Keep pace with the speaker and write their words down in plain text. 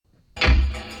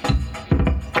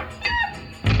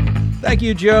Thank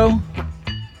you, Joe.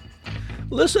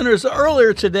 Listeners,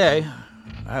 earlier today,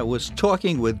 I was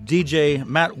talking with DJ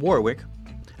Matt Warwick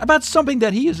about something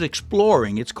that he is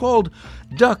exploring. It's called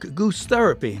Goose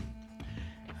Therapy.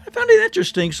 I found it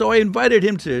interesting, so I invited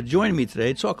him to join me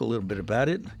today to talk a little bit about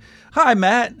it. Hi,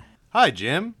 Matt. Hi,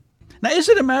 Jim. Now, is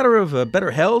it a matter of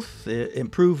better health,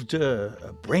 improved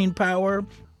brain power?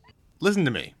 Listen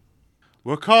to me.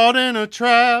 We're caught in a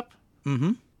trap.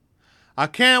 Mm-hmm. I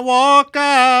can't walk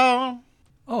out.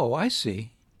 Oh, I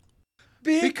see.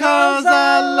 Because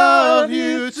I love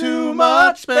you too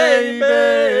much,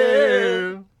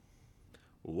 baby.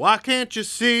 Why can't you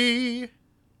see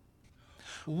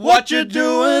what you're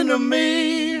doing to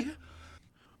me?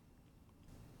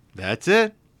 That's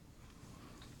it.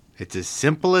 It's as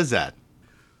simple as that.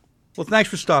 Well, thanks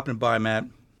for stopping by, Matt.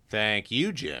 Thank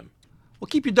you, Jim. Well,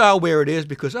 keep your dial where it is,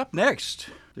 because up next,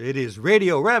 it is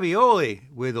Radio Ravioli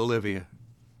with Olivia.